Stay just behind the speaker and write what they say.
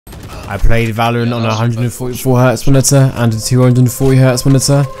I played Valorant on a 144Hz monitor and a 240Hz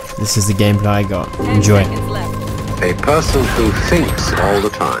monitor. This is the gameplay I got. Enjoy. A person who thinks all the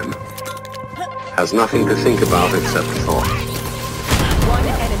time has nothing to think about except thought.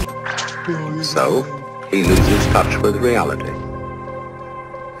 So, he loses touch with reality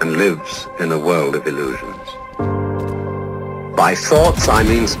and lives in a world of illusions. By thoughts, I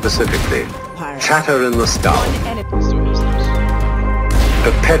mean specifically chatter in the skull,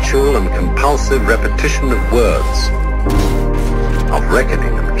 perpetual and compulsive repetition of words, of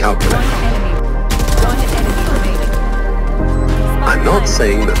reckoning and calculating. I'm not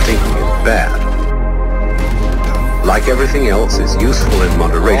saying that thinking is bad. Like everything else, is useful in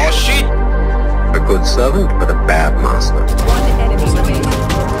moderation. A good servant, but a bad master.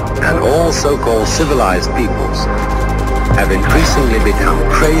 And all so-called civilized peoples have increasingly become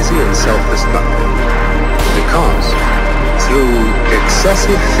crazy and self-destructive because through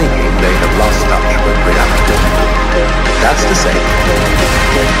excessive thinking they have lost touch with reality. That's to say,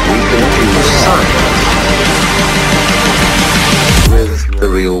 we confuse science with the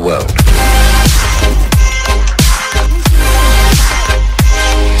real world.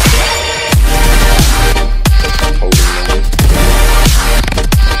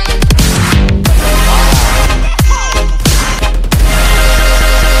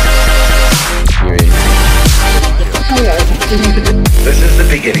 This is the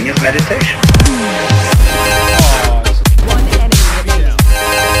beginning of meditation. One enemy remaining.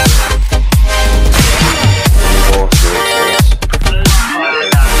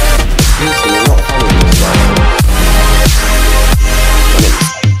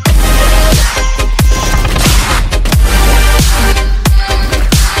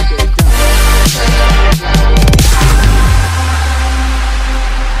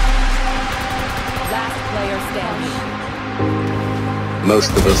 Last player standing.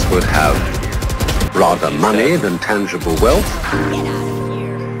 Most of us would have rather money than tangible wealth,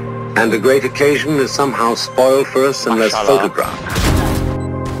 and a great occasion is somehow spoiled for us unless photographed.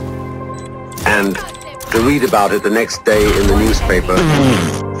 And to read about it the next day in the newspaper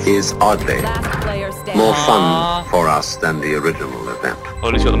is oddly more fun for us than the original event.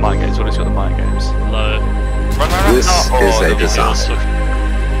 Only got the mind games, only got the mind games. This is a disaster.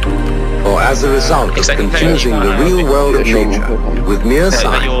 For as a result of confusing the real world of nature with mere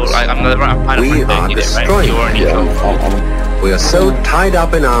science, we are destroying it. We are so tied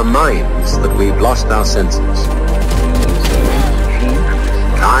up in our minds that we've lost our senses.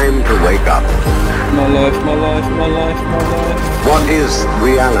 Time to wake up. My life, my life, my life, my life. What is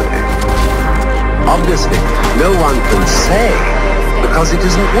reality? Obviously, no one can say because it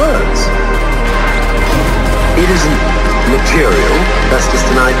isn't words. It isn't material, that's just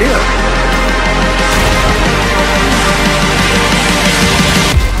an idea.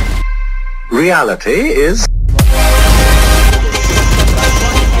 Reality is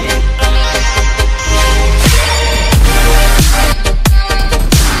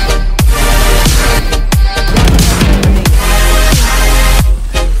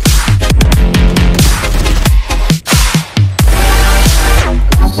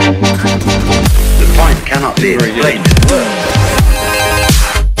The point cannot be explained in words.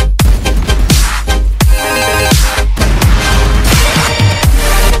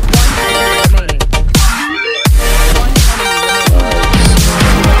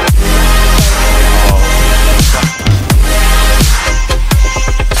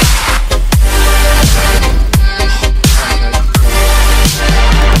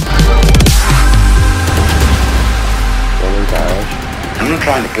 I'm not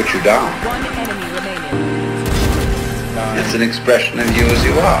trying to put you down. One enemy remaining. It's an expression of you as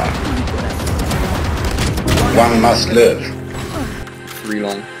you are. One must live.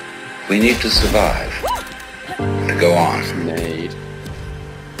 Relong. We need to survive. To go on. Nade.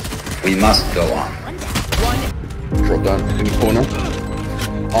 We must go on. Drop down in the corner.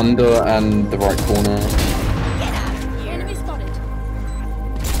 Under and the right corner. Enemy spotted.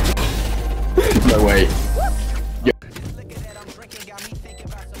 No way.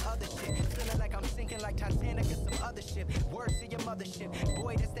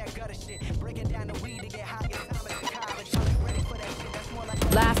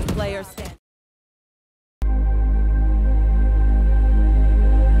 Last player standing.